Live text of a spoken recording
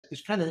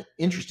it's kind of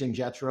interesting,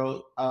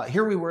 Jethro.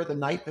 Here we were the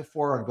night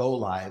before a go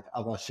live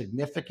of a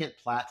significant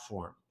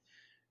platform.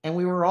 And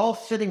we were all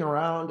sitting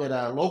around at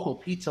a local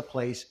pizza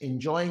place,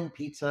 enjoying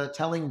pizza,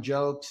 telling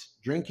jokes,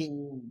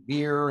 drinking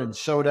beer and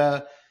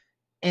soda.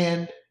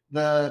 And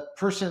the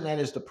person that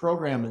is the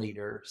program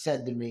leader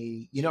said to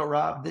me, you know,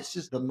 Rob, this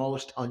is the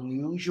most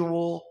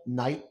unusual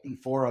night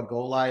before a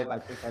go live I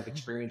think I've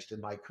experienced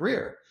in my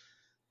career.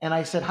 And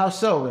I said, how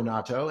so,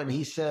 Renato? And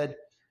he said,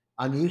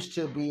 I'm used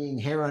to being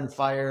hair on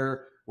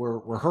fire.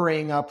 We're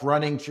hurrying up,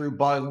 running through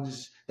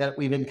bugs that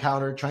we've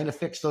encountered, trying to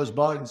fix those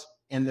bugs,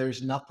 and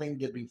there's nothing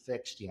to be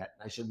fixed yet.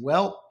 And I said,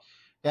 well,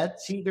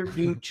 that's either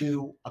due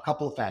to a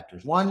couple of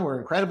factors. One, we're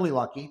incredibly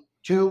lucky.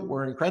 Two,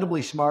 we're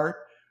incredibly smart.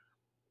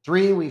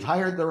 Three, we've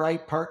hired the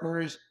right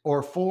partners.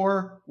 Or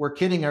four, we're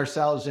kidding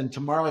ourselves, and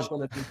tomorrow is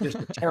going to be just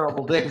a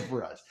terrible day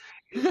for us.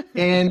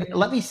 And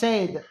let me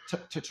say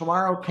that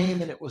tomorrow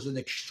came and it was an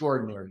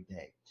extraordinary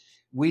day.